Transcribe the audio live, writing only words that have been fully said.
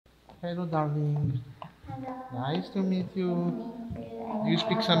Hello, darling. Hello. Nice to meet you. Me too. Do you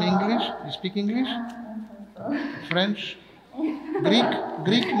speak some English? You speak English? French? Greek?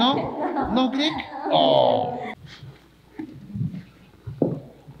 Greek? No? No Greek? Oh.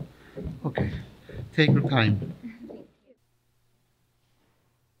 Okay. Take your time.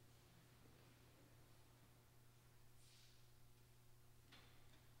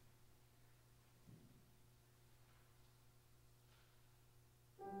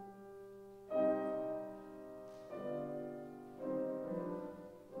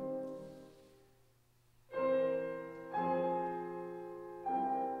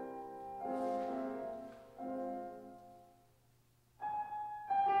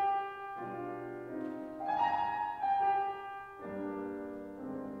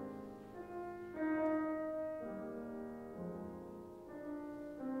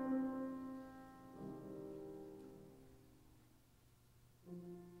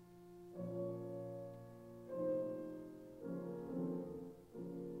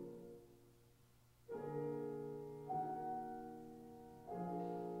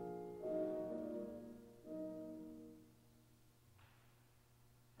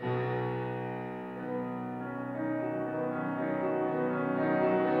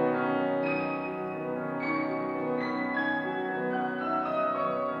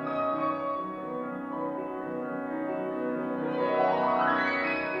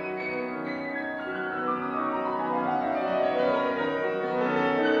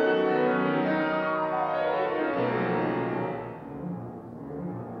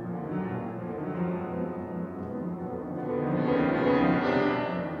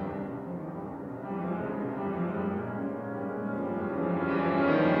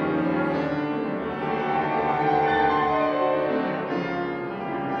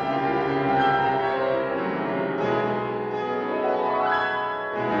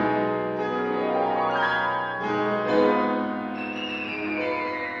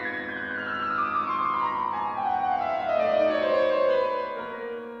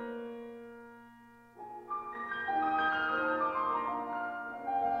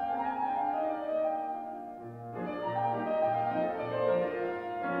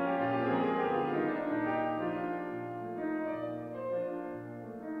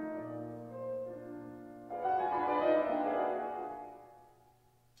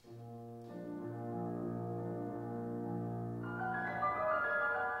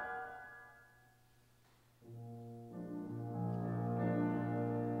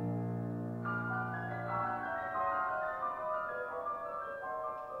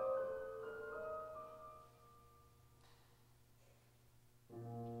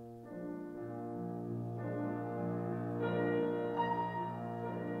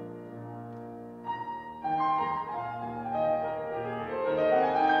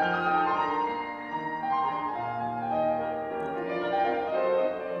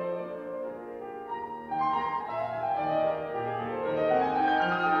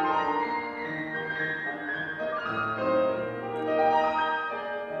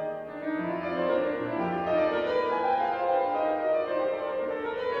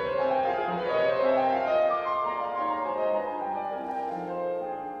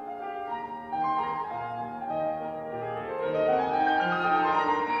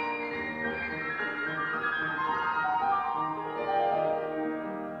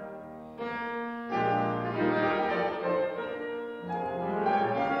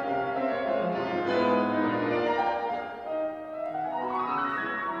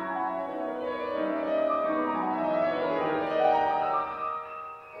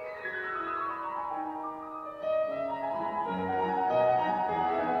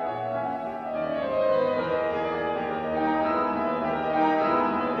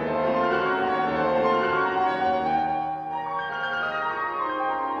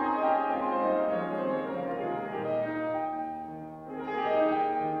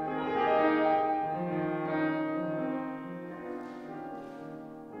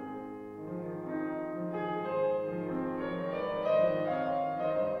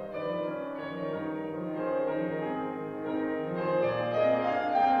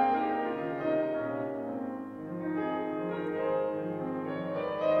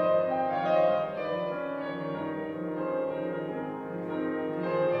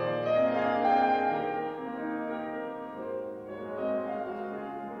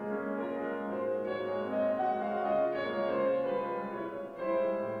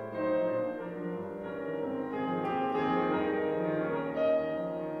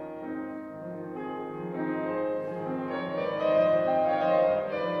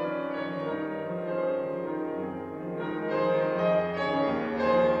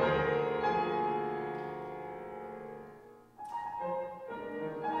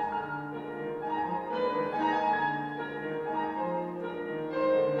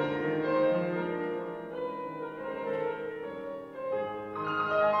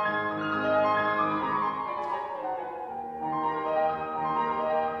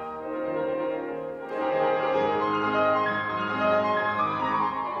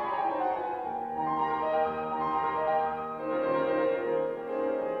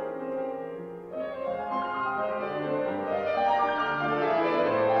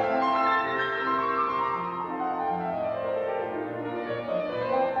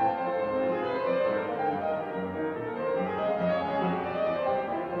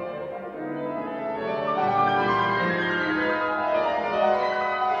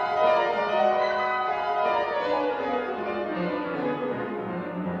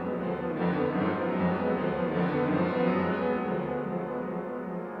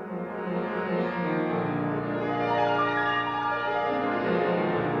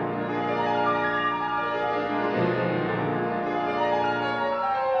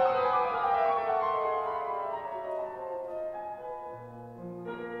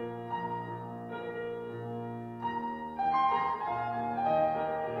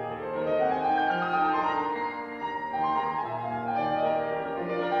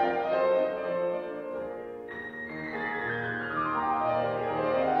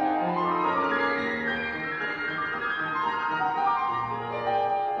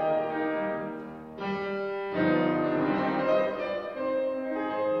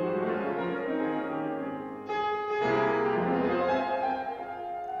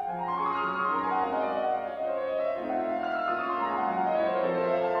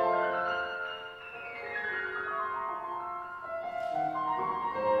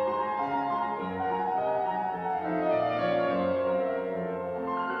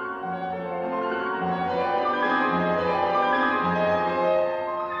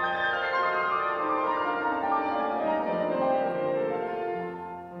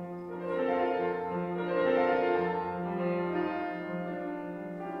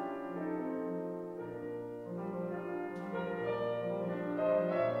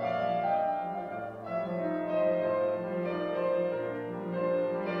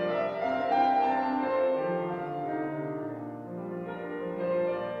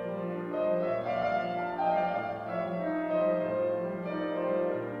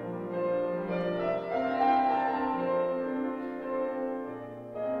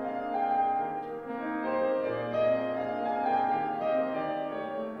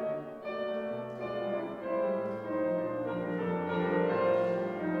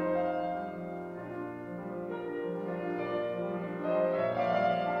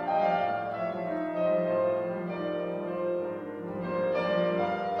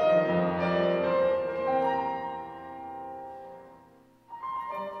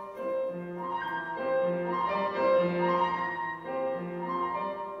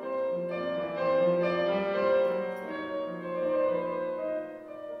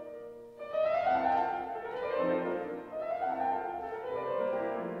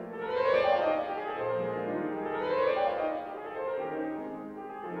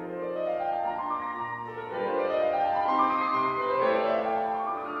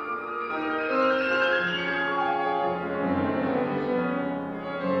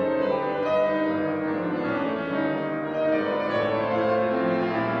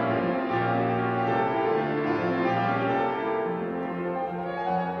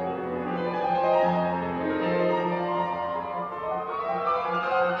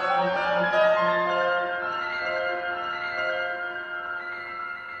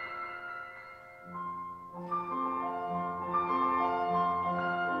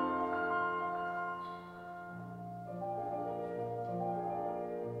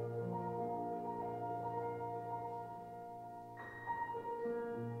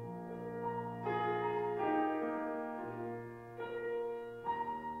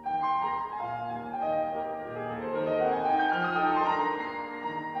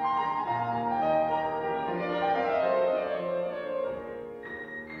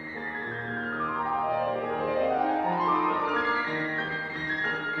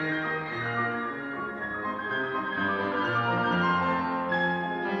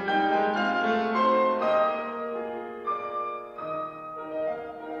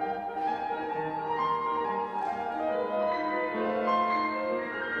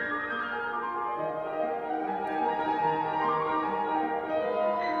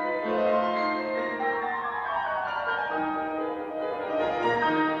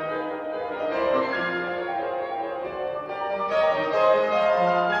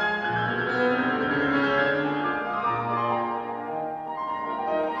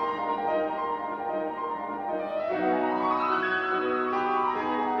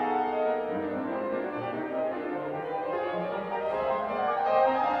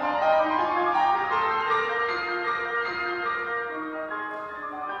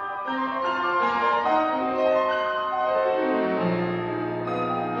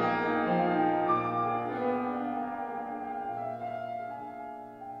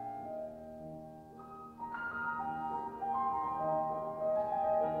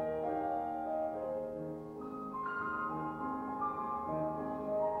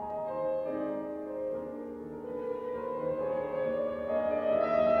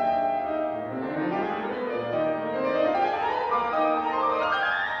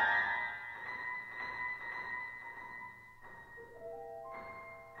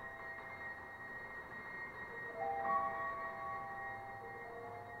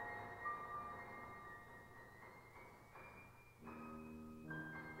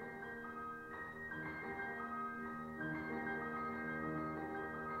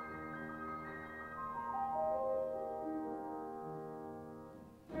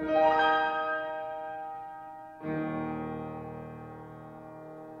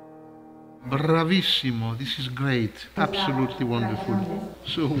 Bravissimo, this is great, absolutely wonderful.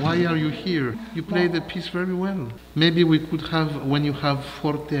 So why are you here? You play the piece very well. Maybe we could have, when you have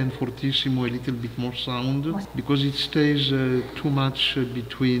forte and fortissimo, a little bit more sound, because it stays too much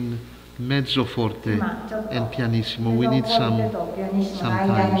between mezzo forte and pianissimo. We need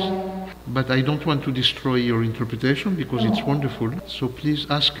sometimes. But I don't want to destroy your interpretation because it's wonderful. So please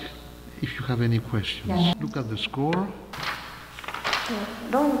ask if you have any questions. Look at the score.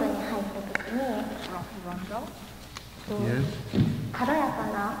 ロンドに入った時に軽やか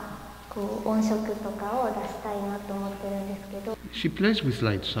な音色とかを出したいなと思ってるんですけど She plays with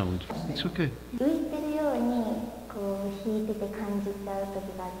light sound. It's okay. 浮いてるように弾いてて感じちゃう時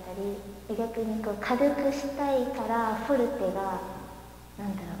があったり逆に軽くしたいからフォルテがな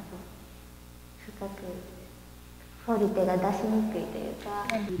んだろう深くフォルテが出しにくいというか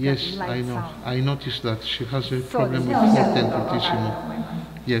Yes, I know. I noticed that she has a problem with forte and fortissimo.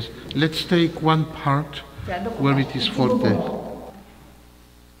 Yes, let's take one part where it is forte. 84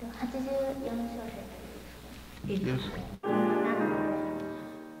小節 Yes.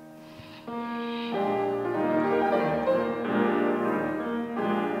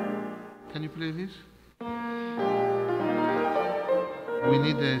 Can you play this? We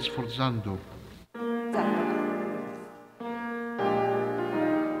need a sforzando.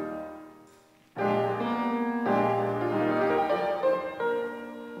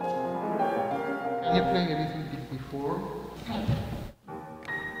 Can you play a little bit before?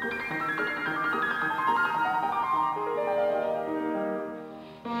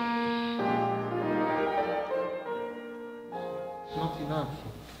 It's not enough.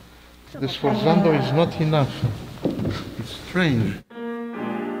 The sforzando is not enough. It's strange.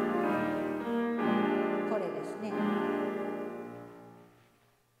 これですね。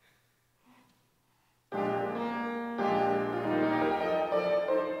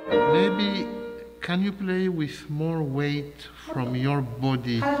 Maybe can you play with more weight from your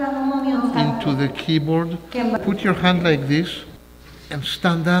body into the keyboard? Put your hand like this and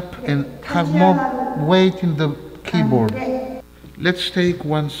stand up and have more weight in the keyboard. Let's take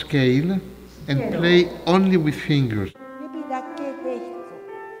one scale and play only with fingers. 指だけで弾く。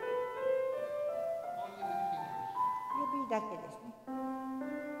指だけですね。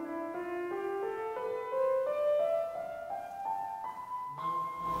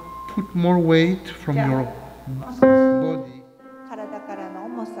 Put more weight from your body. 体からの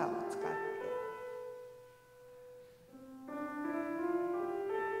重さを使って。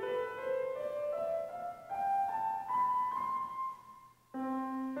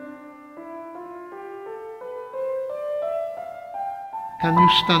 Can you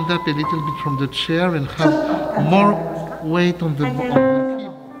stand up a little bit from the chair and have more weight on the keyboard?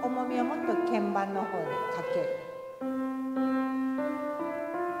 重みをもっと鍵盤の方にかける。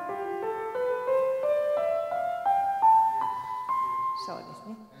 そうです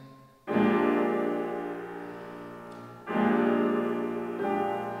ね。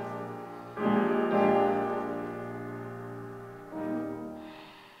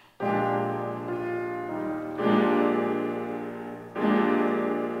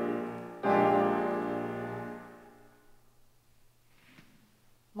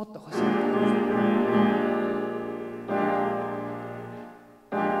 もっと欲しいです。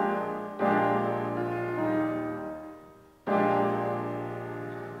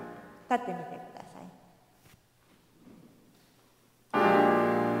立ってみてください。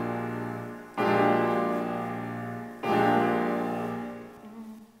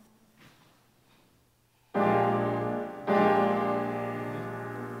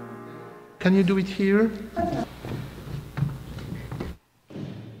 Can you do it here?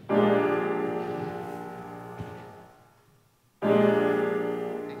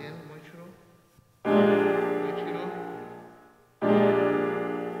 Again, Moichiro. Moichiro.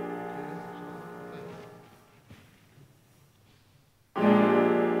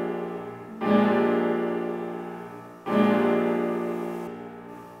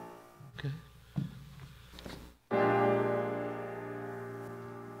 Okay.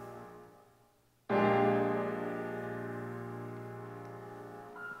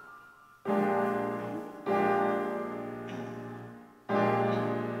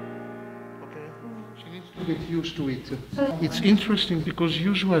 Get used to it. It's interesting because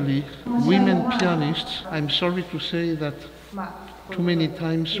usually women pianists, I'm sorry to say that too many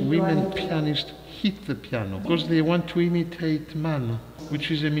times women pianists hit the piano because they want to imitate man,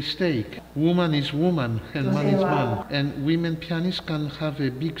 which is a mistake. Woman is woman and man is man. And women pianists can have a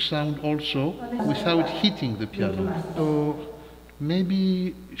big sound also without hitting the piano. So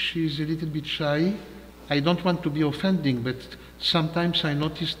maybe she's a little bit shy I don't want to be offending, but sometimes I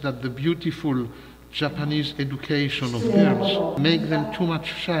notice that the beautiful Japanese education of girls make them too much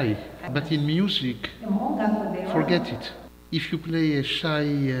shy. But in music, forget it. If you play a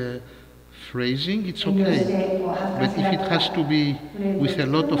shy phrasing, it's okay. But if it has to be with a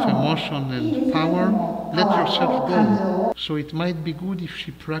lot of emotion and power, let yourself go. So it might be good if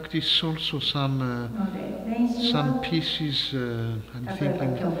she practices also some pieces, I'm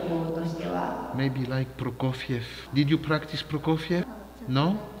thinking, maybe like Prokofiev. Did you practice Prokofiev?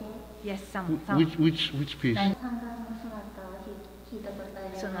 No? Yes, some. Which piece?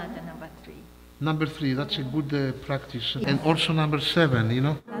 Sonata number 3. Number 3, that's a good practice. And also number 7, you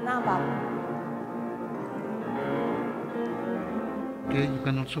know? 7番 Okay, you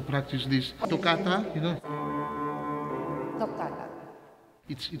can also practice this. Toccata, you know? とかが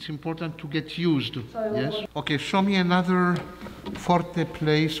It's important to get used, yes? Okay, show me another forte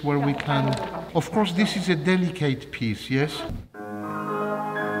place where we can... Of course, this is a delicate piece, yes?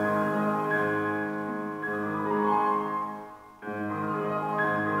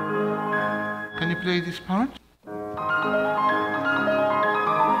 Can you play this part?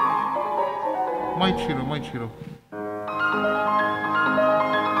 Moichiro.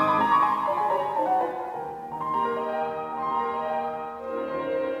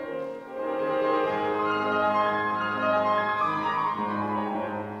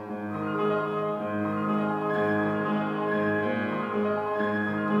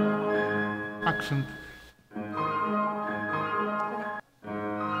 Accent.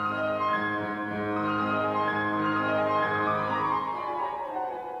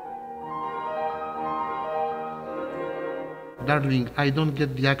 Darling, I don't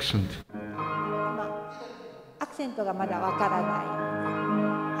get the accent. アクセントがまだわからない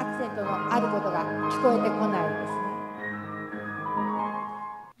アクセントのあることが聞こえてこないです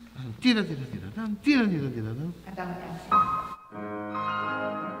ね Tira, tira, tira, dan, tira, tira, tira, dan. 頭にアクセント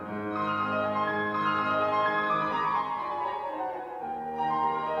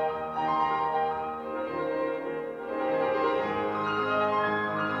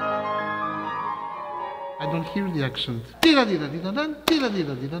I don't hear the accent. Tira, tira, tira, dan, tira,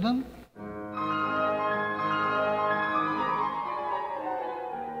 tira, tira, dan.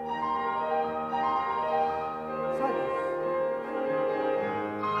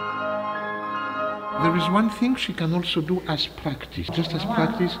 There is one thing she can also do as practice, just as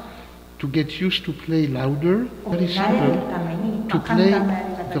practice, to get used to play louder, very simple, to play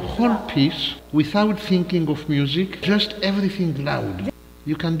the whole piece without thinking of music, just everything loud.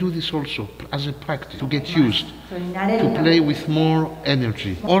 You can do this also as a practice, to get used, to play with more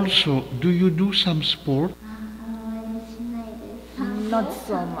energy. Also, do you do some sport? Not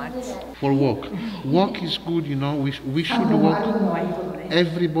so much. For walk. Walk is good, you know, we should walk.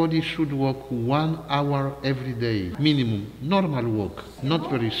 Everybody should walk 1 hour every day, minimum. Normal walk, not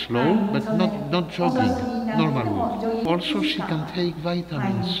very slow, but not jogging, normal walk. Also, she can take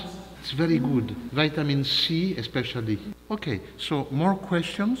vitamins. It's very good. Vitamin C especially. Okay, so more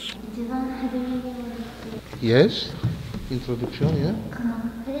questions? Yes? Introduction, yeah?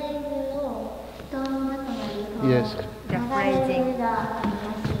 Yes. The phrasing.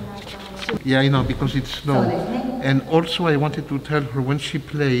 Yeah, I know, because it's slow. And also I wanted to tell her when she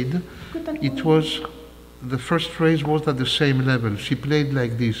played, it was, the first phrase was at the same level. She played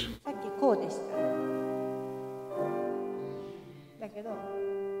like this. さっきこうでしただけど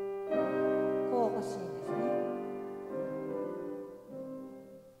こう欲しいんですね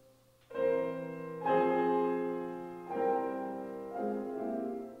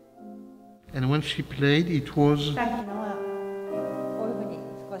And when she played, it was, さっきのはこういうふうに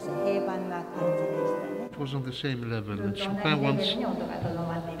少し平凡な感じでしたね it was on the same level. ず And っと同じ Chopin レベ wants ルに音がとど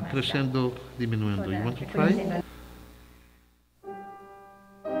まっていました crescendo, diminuendo. You want to try?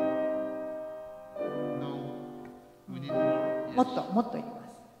 No. We need more. もっともっといきます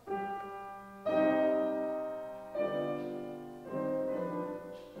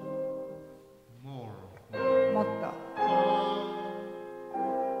More. もっと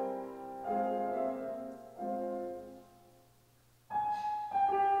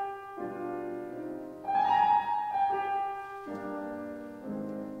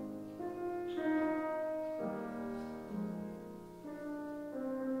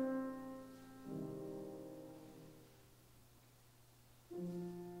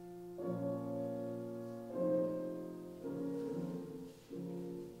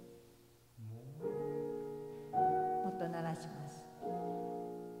もっと鳴らします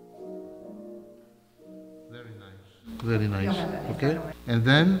Very nice. Very nice. Okay? And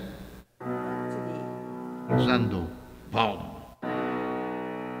then, 次 Zando. Boom.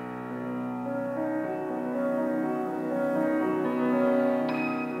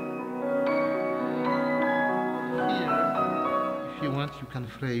 second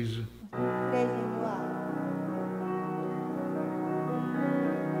phrase. フレージングは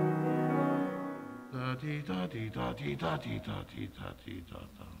Da di da di da di da di da di da di da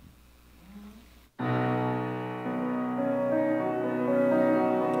da.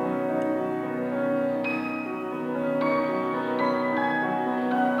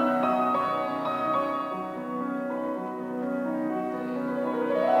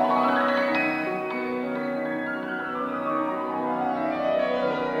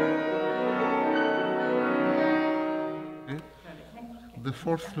 The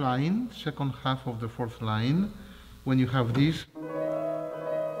fourth line, second half of the fourth line, when you have this, こ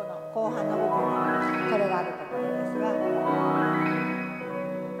の後半の部分にこれがあるところですが、こ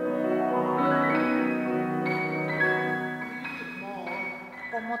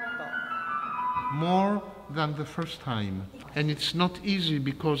こもっと more than the first time. And it's not easy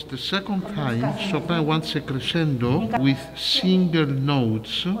because the second time Chopin wants a crescendo with single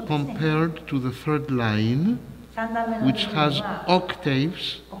notes compared to the third line, 3段目の部 which 分 has は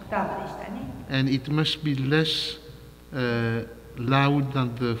octaves, オクターブでしたね。 and it must be less loud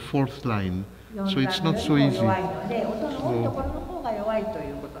than the fourth line. 4 So it's 段 not 目 so より easy. も弱いので、音の多いところの方が弱いとい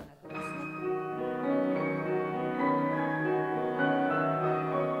うことになってますね。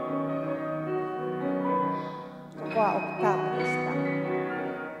ここはオクターブでした。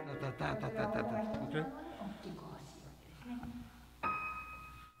 Okay? 大きく欲しいわけですね。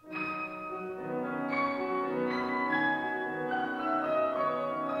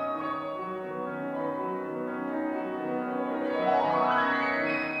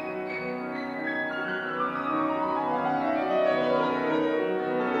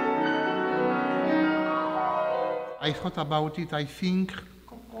I thought about it.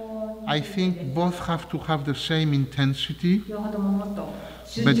ここ I think both have to have the same intensity, 両方とももっと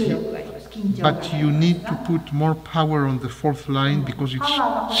集中力があります。緊張感が but あ you り need ま to すが put more power on the fourth line because it's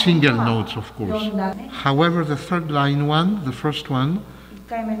single notes, of course. However, the third line one, the first one, 1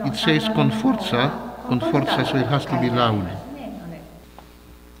回目の it says 3段目の方 conforza, は conforza, so it has to be loud. ですねので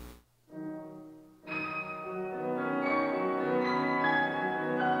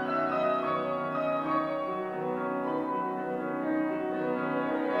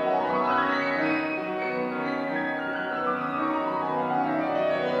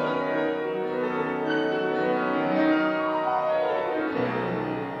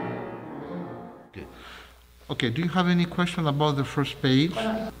Okay, do you have any question about the first page?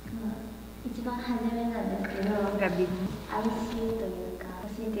 一番初めなんですけど、がビ IC というか、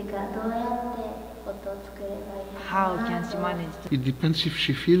教えてかどうやって音を作ればいいの How か can な she と。 manage to It depends if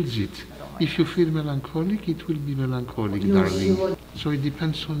she feels it. If you feel melancholic, it will be melancholic, darling. So it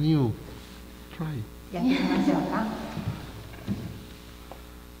depends on you. Try. やってみましょうか。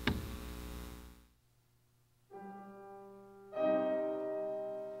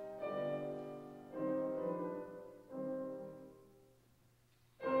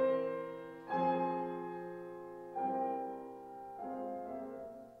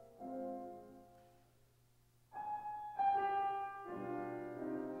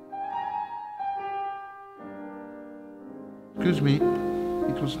Excuse me,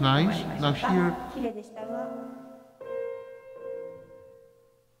 it was nice. Now here, 綺麗でしたが、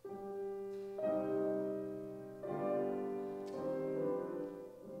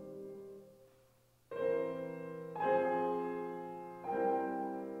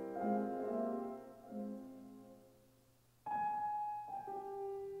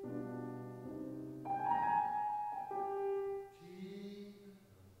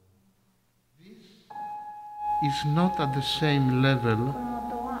 is not at the same level この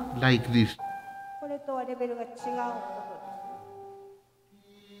音は like this. これとはレベルが違う音です。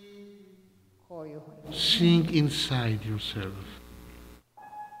こういうふうに。 Sing inside yourself.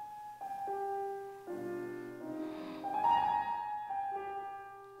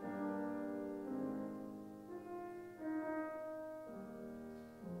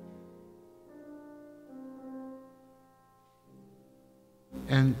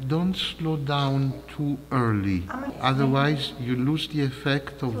 And don't slow down too early. Otherwise, you lose the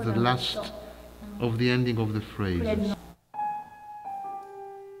effect of the last, of the ending of the phrase.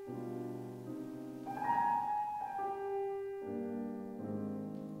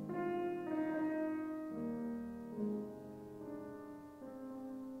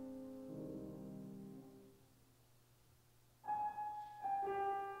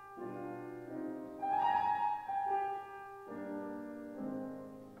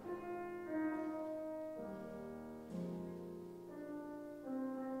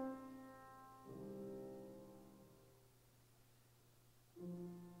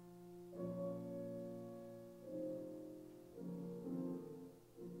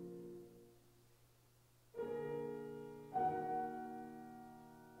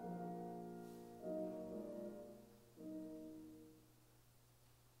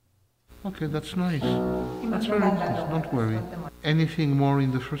 Okay, that's nice. That's very nice, don't worry. Anything more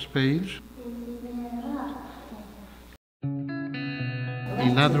in the first page?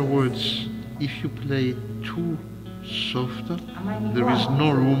 In other words, if you play too soft, there is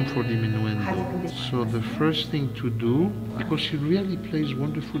no room for diminuendo. So the first thing to do, because she really plays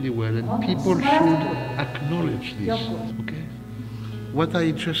wonderfully well, and people should acknowledge this, okay? What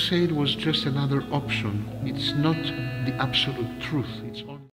I just said was just another option. It's not the absolute truth. It's only